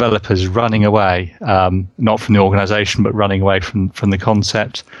developers running away, not from the organization, but running away from the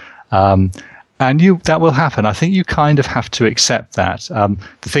concept. And that will happen. I think you kind of have to accept that.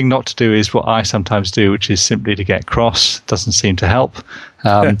 The thing not to do is what I sometimes do, which is simply to get cross. Doesn't seem to help.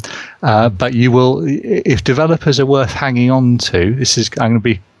 But you will, if developers are worth hanging on to, I'm going to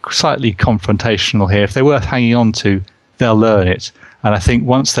be slightly confrontational here. If they're worth hanging on to, they'll learn it. And I think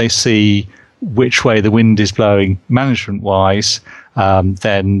once they see which way the wind is blowing management-wise,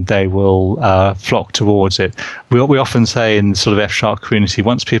 then they will flock towards it. We often say in the sort of F# community,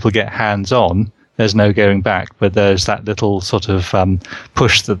 once people get hands-on, there's no going back, but there's that little sort of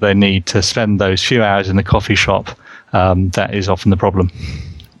push that they need to spend those few hours in the coffee shop. That is often the problem.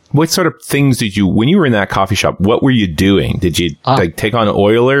 What sort of things did you, when you were in that coffee shop, what were you doing? Did you take on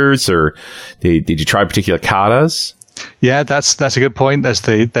Oilers, or did you try particular katas? Yeah, that's a good point. There's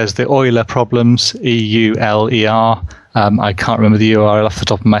the Euler problems, EULER. I can't remember the URL off the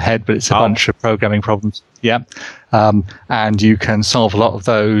top of my head, but it's a bunch of programming problems. Yeah. And you can solve a lot of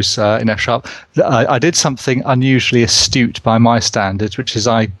those in F#. I did something unusually astute by my standards, which is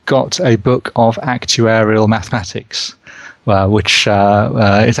I got a book of actuarial mathematics, which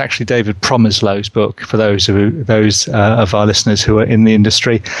is actually David Promislow's book for those of our listeners who are in the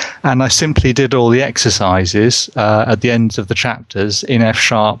industry. And I simply did all the exercises at the ends of the chapters in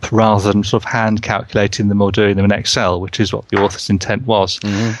F# rather than sort of hand calculating them or doing them in Excel, which is what the author's intent was.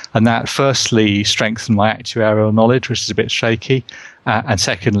 Mm-hmm. And that firstly strengthened my actuarial knowledge, which is a bit shaky. And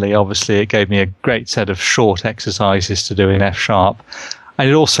secondly, obviously, it gave me a great set of short exercises to do in F#. And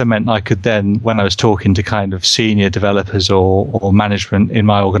it also meant I could then, when I was talking to kind of senior developers or management in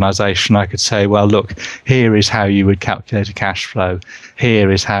my organization, I could say, well, look, here is how you would calculate a cash flow. Here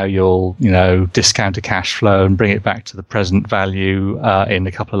is how you'll, discount a cash flow and bring it back to the present value in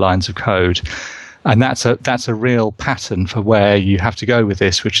a couple of lines of code. And that's a real pattern for where you have to go with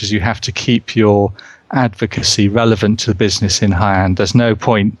this, which is you have to keep your advocacy relevant to the business in hand. There's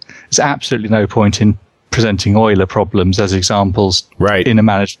absolutely no point in presenting Euler problems as examples in a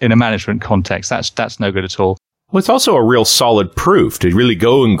management context. That's no good at all. Well, it's also a real solid proof to really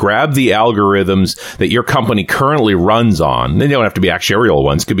go and grab the algorithms that your company currently runs on. They don't have to be actuarial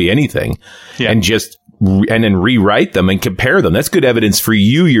ones, could be anything, and then rewrite them and compare them. That's good evidence for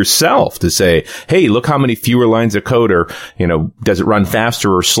you yourself to say, hey, look how many fewer lines of code, or does it run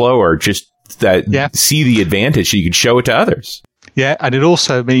faster or slower? Just that see the advantage so you can show it to others. Yeah, and it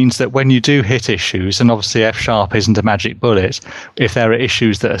also means that when you do hit issues, and obviously F# isn't a magic bullet, if there are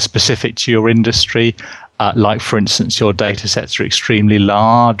issues that are specific to your industry, like, for instance, your data sets are extremely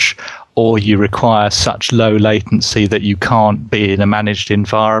large, or you require such low latency that you can't be in a managed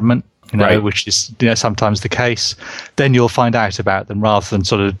environment, which is sometimes the case, then you'll find out about them rather than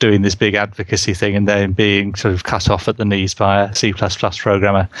sort of doing this big advocacy thing and then being sort of cut off at the knees by a C++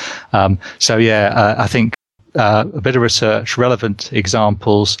 programmer. I think a bit of research, relevant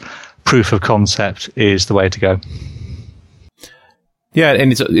examples, proof of concept is the way to go. Yeah,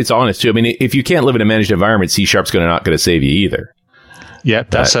 and it's honest too. I mean, if you can't live in a managed environment, C# not going to save you either. Yeah,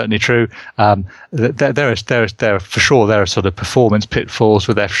 that's certainly true. There are for sure there are sort of performance pitfalls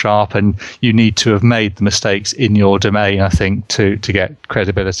with F#, and you need to have made the mistakes in your domain, I think, to get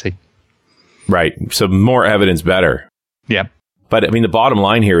credibility. Right. So more evidence, better. Yeah. But I mean, the bottom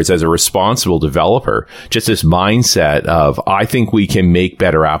line here is, as a responsible developer, just this mindset of, I think we can make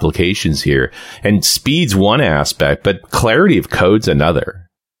better applications here. And speed's one aspect, but clarity of code's another.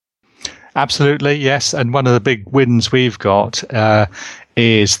 Absolutely, yes. And one of the big wins we've got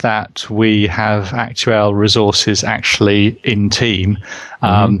is that we have actual resources actually in team.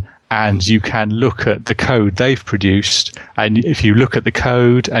 and you can look at the code they've produced. And if you look at the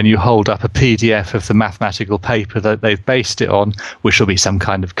code and you hold up a PDF of the mathematical paper that they've based it on, which will be some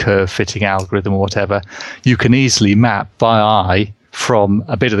kind of curve fitting algorithm or whatever, you can easily map by eye from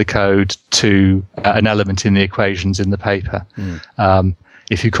a bit of the code to an element in the equations in the paper.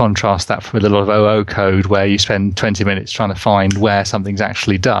 If you contrast that with a lot of OO code where you spend 20 minutes trying to find where something's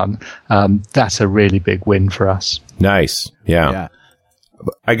actually done, that's a really big win for us. Nice. Yeah.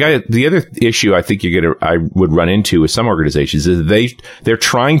 I got the other issue I think I would run into with some organizations is they're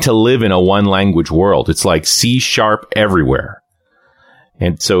trying to live in a one language world. It's like C# everywhere.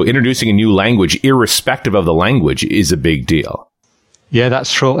 And so introducing a new language, irrespective of the language, is a big deal. Yeah,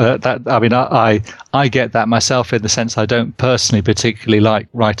 that's true. I get that myself in the sense I don't personally particularly like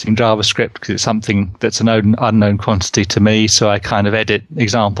writing JavaScript because it's something that's an unknown quantity to me. So I kind of edit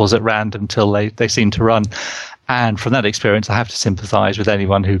examples at random till they seem to run. And from that experience, I have to sympathize with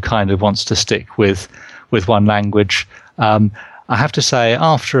anyone who kind of wants to stick with one language. I have to say,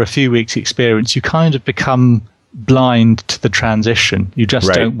 after a few weeks' experience, you kind of become blind to the transition. You just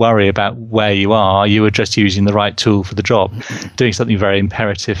don't worry about where you are. You are just using the right tool for the job, doing something very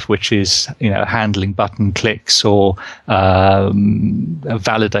imperative, which is handling button clicks or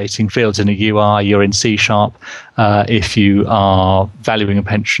validating fields in a UI. You're in C#. If you are valuing a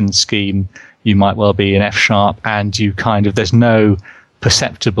pension scheme, you might well be in F#, and you there's no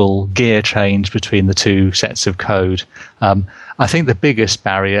perceptible gear change between the two sets of code. I think the biggest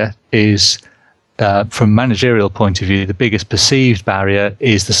barrier is, from a managerial point of view, the biggest perceived barrier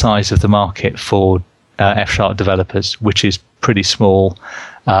is the size of the market for F# developers, which is pretty small.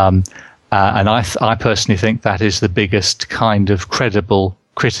 And I personally think that is the biggest kind of credible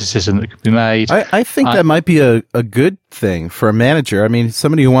criticism that could be made. I think that might be a good thing for a manager. I mean,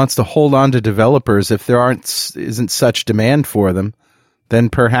 somebody who wants to hold on to developers, if there isn't such demand for them, then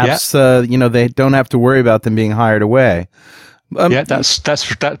perhaps they don't have to worry about them being hired away. That's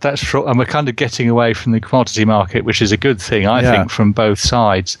true. And we're kind of getting away from the commodity market, which is a good thing, I think, from both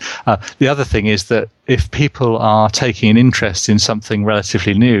sides. The other thing is that if people are taking an interest in something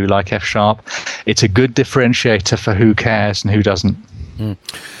relatively new like F#, it's a good differentiator for who cares and who doesn't.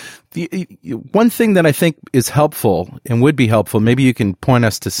 The one thing that I think is helpful and would be helpful, maybe you can point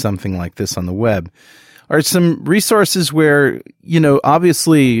us to something like this on the web, are some resources where,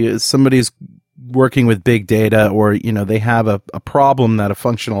 obviously somebody's working with big data, or they have a problem that a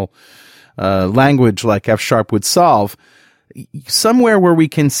functional language like F# would solve, somewhere where we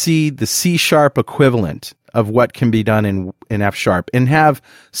can see the C# equivalent of what can be done in F#, and have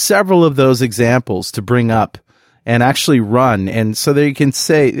several of those examples to bring up and actually run, and so that you can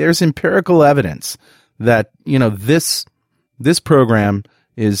say there's empirical evidence that this program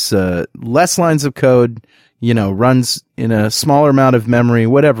is less lines of code, runs in a smaller amount of memory,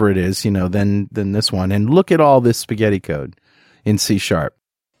 whatever it is, than this one. And look at all this spaghetti code in C#.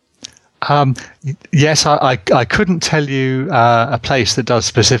 Yes, I couldn't tell you a place that does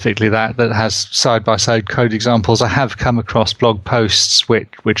specifically that has side-by-side code examples. I have come across blog posts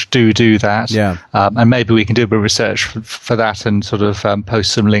which do that. Yeah. And maybe we can do a bit of research for that and sort of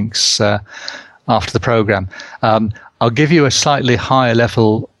post some links after the program. I'll give you a slightly higher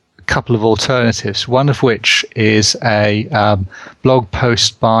level couple of alternatives, one of which is a blog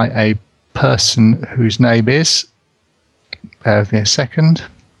post by a person whose name is, bear with me a second,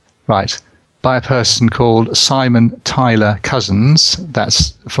 by a person called Simon Tyler Cousins.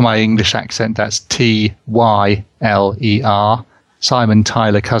 That's, for my English accent, that's Tyler, Simon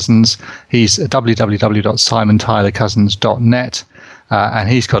Tyler Cousins. He's at www.simontylercousins.net. And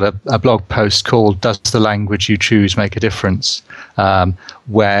he's got a blog post called "Does the Language You Choose Make a Difference?",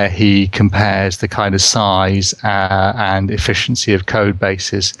 where he compares the kind of size and efficiency of code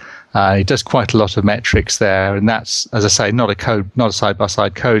bases. He does quite a lot of metrics there, and that's, as I say, not a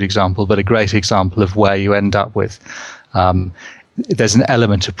side-by-side code example, but a great example of where you end up with. There's an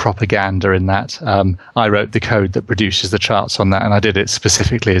element of propaganda in that. I wrote the code that produces the charts on that, and I did it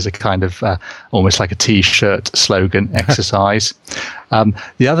specifically as a kind of almost like a T-shirt slogan exercise.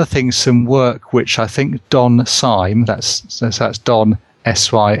 The other thing, some work which I think Don Syme, that's Don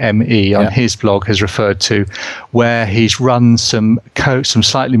Syme on his blog, has referred to, where he's run some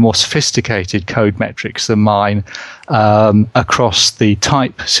slightly more sophisticated code metrics than mine across the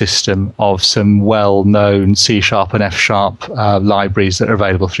type system of some well-known C# and F# libraries that are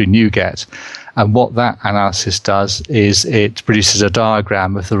available through NuGet. And what that analysis does is it produces a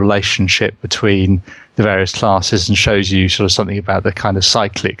diagram of the relationship between the various classes and shows you sort of something about the kind of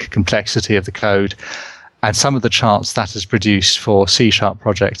cyclic complexity of the code. And some of the charts that is produced for C#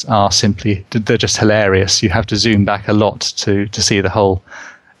 projects are they're just hilarious. You have to zoom back a lot to see the whole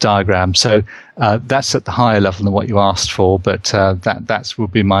diagram. So that's at the higher level than what you asked for, but that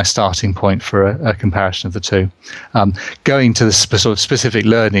would be my starting point for a comparison of the two. Going to the sort of specific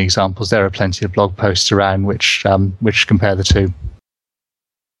learning examples, there are plenty of blog posts around which compare the two.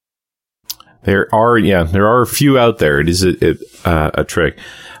 There are a few out there. It is a trick.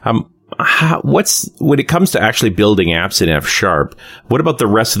 When it comes to actually building apps in F#, what about the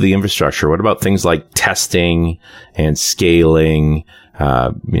rest of the infrastructure? What about things like testing and scaling,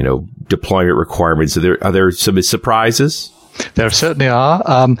 deployment requirements? Are there some surprises? There certainly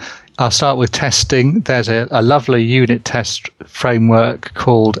are. I'll start with testing. There's a lovely unit test framework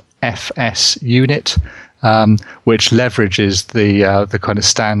called FS Unit, which leverages the kind of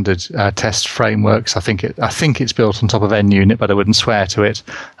standard test frameworks. I think it's built on top of NUnit, but I wouldn't swear to it.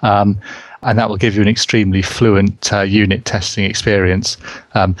 And that will give you an extremely fluent unit testing experience.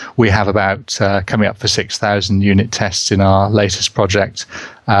 We have about coming up for 6,000 unit tests in our latest project,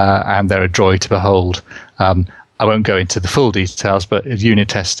 and they're a joy to behold. I won't go into the full details, but unit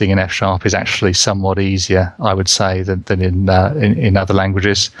testing in F# is actually somewhat easier, I would say, than in other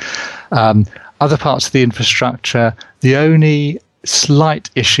languages. Other parts of the infrastructure, the only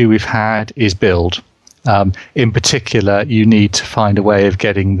slight issue we've had is build. In particular, you need to find a way of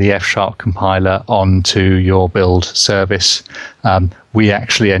getting the F# compiler onto your build service. We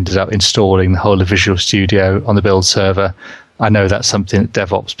actually ended up installing the whole of Visual Studio on the build server. I know that's something that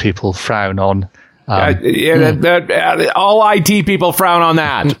DevOps people frown on. All IT people frown on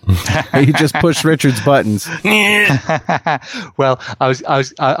that. You just push Richard's buttons. Well,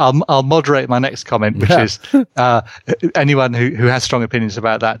 I'll moderate my next comment, which is anyone who has strong opinions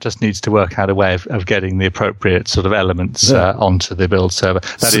about that just needs to work out a way of getting the appropriate sort of elements onto the build server.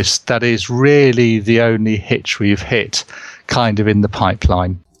 That is really the only hitch we've hit, kind of in the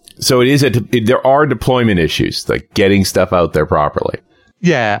pipeline. So there are deployment issues, like getting stuff out there properly.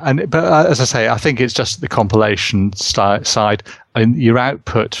 Yeah, but as I say, I think it's just the compilation side. Your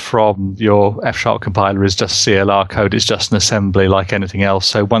output from your F# compiler is just CLR code. It's just an assembly like anything else.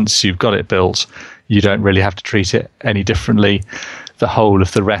 So once you've got it built, you don't really have to treat it any differently. The whole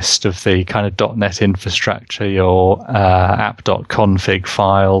of the rest of the kind of .NET infrastructure, your app.config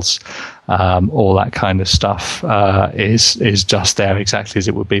files, all that kind of stuff is just there exactly as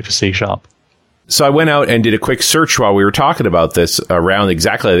it would be for C#. So I went out and did a quick search while we were talking about this around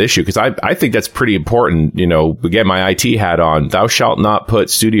exactly that issue, because I think that's pretty important. Get my IT hat on. Thou shalt not put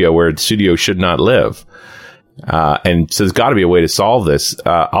Studio where Studio should not live. And so there's got to be a way to solve this.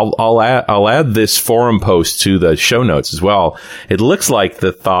 I'll add this forum post to the show notes as well. It looks like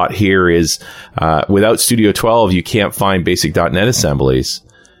the thought here is without Studio 12, you can't find basic .NET assemblies.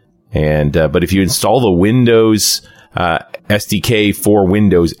 And but if you install the Windows SDK for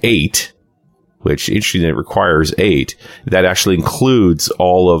Windows 8, which interestingly it requires 8, that actually includes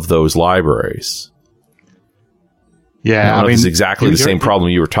all of those libraries. Yeah, I mean, it's exactly the same problem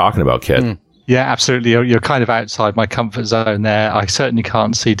you were talking about, Kit. Yeah, absolutely. You're kind of outside my comfort zone there. I certainly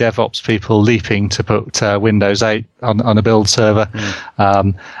can't see DevOps people leaping to put Windows 8 on a build server.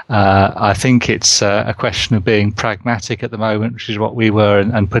 I think it's a question of being pragmatic at the moment, which is what we were,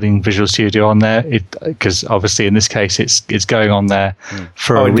 and putting Visual Studio on there. Because obviously in this case it's going on there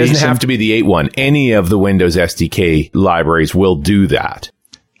for a reason. It doesn't have to be the 8 one. Any of the Windows SDK libraries will do that.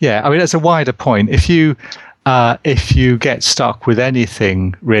 Yeah, I mean, that's a wider point. If you get stuck with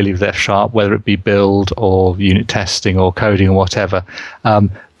anything really with F#, whether it be build or unit testing or coding or whatever,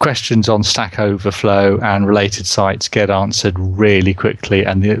 questions on Stack Overflow and related sites get answered really quickly,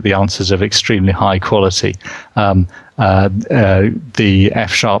 and the answers are extremely high quality. The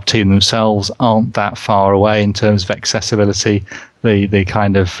F# team themselves aren't that far away in terms of accessibility. The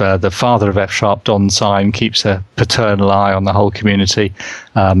kind of the father of F#, Don Syme, keeps a paternal eye on the whole community.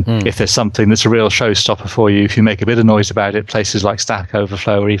 If there's something that's a real showstopper for you, if you make a bit of noise about it, places like Stack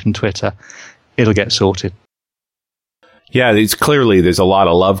Overflow or even Twitter, it'll get sorted. Yeah, there's a lot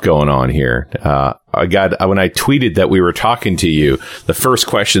of love going on here. When I tweeted that we were talking to you, the first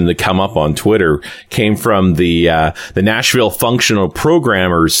question that come up on Twitter came from the Nashville Functional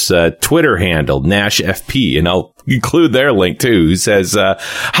Programmers Twitter handle, NashFP, and I'll include their link too, who says,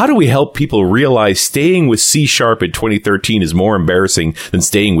 how do we help people realize staying with C# in 2013 is more embarrassing than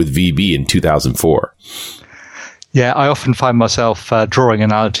staying with VB in 2004? Yeah, I often find myself drawing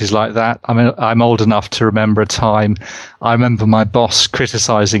analogies like that. I mean, I'm old enough to remember a time. I remember my boss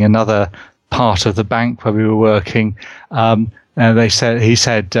criticizing another part of the bank where we were working He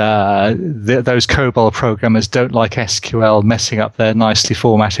said those COBOL programmers don't like SQL messing up their nicely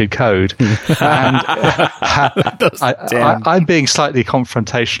formatted code. And I'm being slightly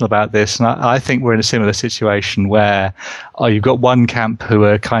confrontational about this, and I think we're in a similar situation where you've got one camp who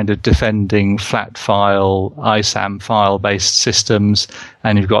are kind of defending flat file, ISAM file based systems,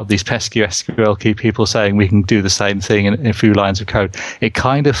 and you've got these pesky SQL key people saying we can do the same thing in a few lines of code. It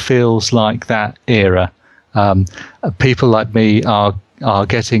kind of feels like that era. People like me are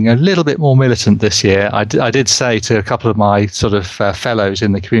getting a little bit more militant this year. I did say to a couple of my sort of fellows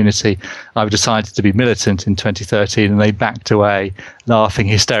in the community, I've decided to be militant in 2013, and they backed away, laughing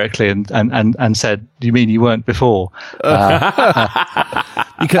hysterically, and said, "You mean you weren't before?"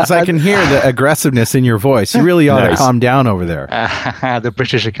 Because I can hear the aggressiveness in your voice. You really ought to calm down over there. The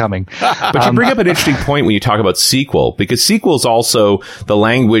British are coming. But you bring up an interesting point when you talk about SQL, because SQL is also the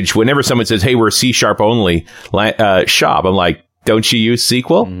language. Whenever someone says, "Hey, we're a C# only shop," I'm like, don't you use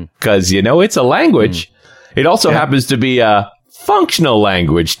SQL? Because, it's a language. It also happens to be a functional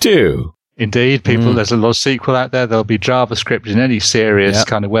language, too. Indeed, there's a lot of SQL out there. There'll be JavaScript in any serious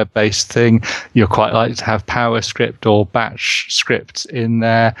kind of web-based thing. You're quite likely to have PowerScript or Batch script in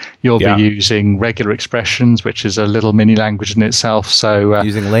there. You'll be using regular expressions, which is a little mini language in itself. So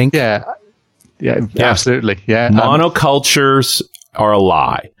using LINQ? Yeah, absolutely. Yeah, monocultures are a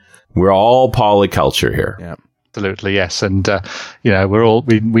lie. We're all polyculture here. Yeah. Absolutely, yes. And,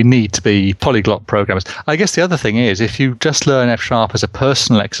 we need to be polyglot programmers. I guess the other thing is, if you just learn F# as a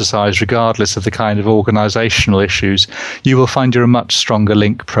personal exercise, regardless of the kind of organizational issues, you will find you're a much stronger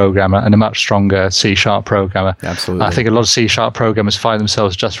LINQ programmer and a much stronger C# programmer. Absolutely. I think a lot of C# programmers find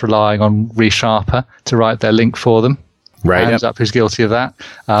themselves just relying on ReSharper to write their LINQ for them. Right. Hands up who's guilty of that.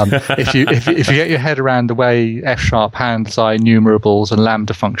 If you get your head around the way F# handles enumerables and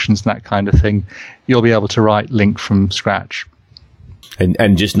lambda functions and that kind of thing, you'll be able to write LINQ from scratch.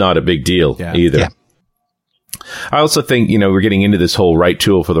 And just not a big deal either. Yeah. I also think, we're getting into this whole right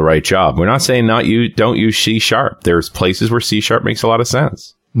tool for the right job. We're not saying don't use C#. There's places where C# makes a lot of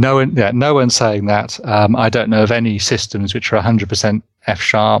sense. No one's saying that. I don't know of any systems which are 100%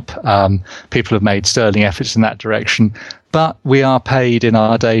 F#. People have made sterling efforts in that direction, but we are paid in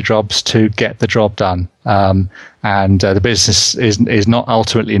our day jobs to get the job done. And the business is not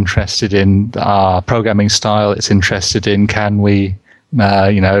ultimately interested in our programming style. It's interested in, can we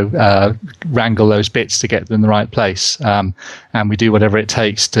wrangle those bits to get them in the right place. And we do whatever it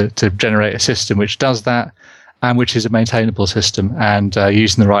takes to generate a system which does that, and which is a maintainable system, and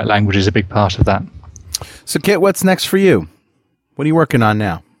using the right language is a big part of that. So, Kit, what's next for you? What are you working on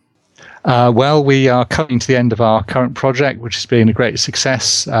now? Well, we are coming to the end of our current project, which has been a great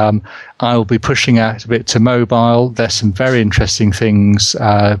success. I will be pushing out a bit to mobile. There's some very interesting things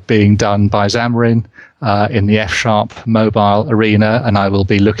being done by Xamarin in the F# mobile arena, and I will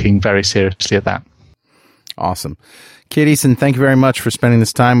be looking very seriously at that. Awesome. Kit Eason, thank you very much for spending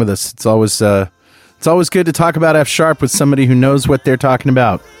this time with us. It's always good to talk about F# with somebody who knows what they're talking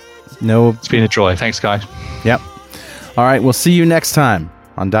about. It's been a joy. Thanks, guys. Yep. All right, we'll see you next time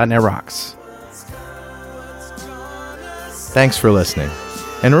on .NET Rocks. Thanks for listening.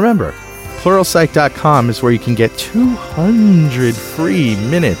 And remember, pluralsight.com is where you can get 200 free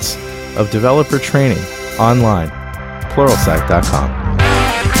minutes of developer training online. pluralsight.com.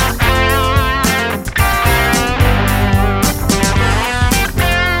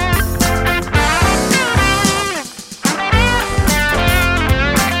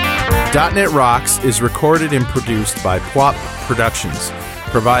 .NET Rocks is recorded and produced by PWOP Productions,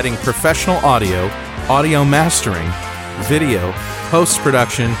 providing professional audio mastering, video,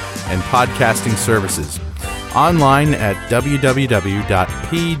 post-production, and podcasting services. Online at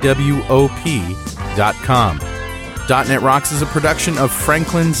www.pwop.com. .NET Rocks is a production of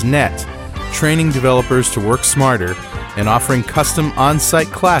Franklin's Net, training developers to work smarter and offering custom on-site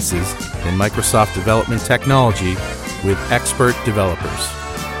classes in Microsoft development technology with expert developers.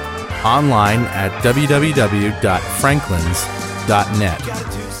 Online at www.franklins.net.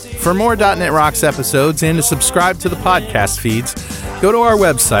 For more .NET Rocks episodes and to subscribe to the podcast feeds, go to our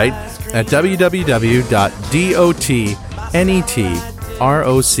website at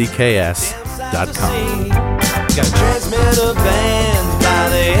www.dotnetrocks.com. Got transmitter banned by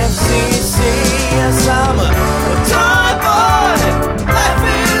the FCC. Yes, I'm a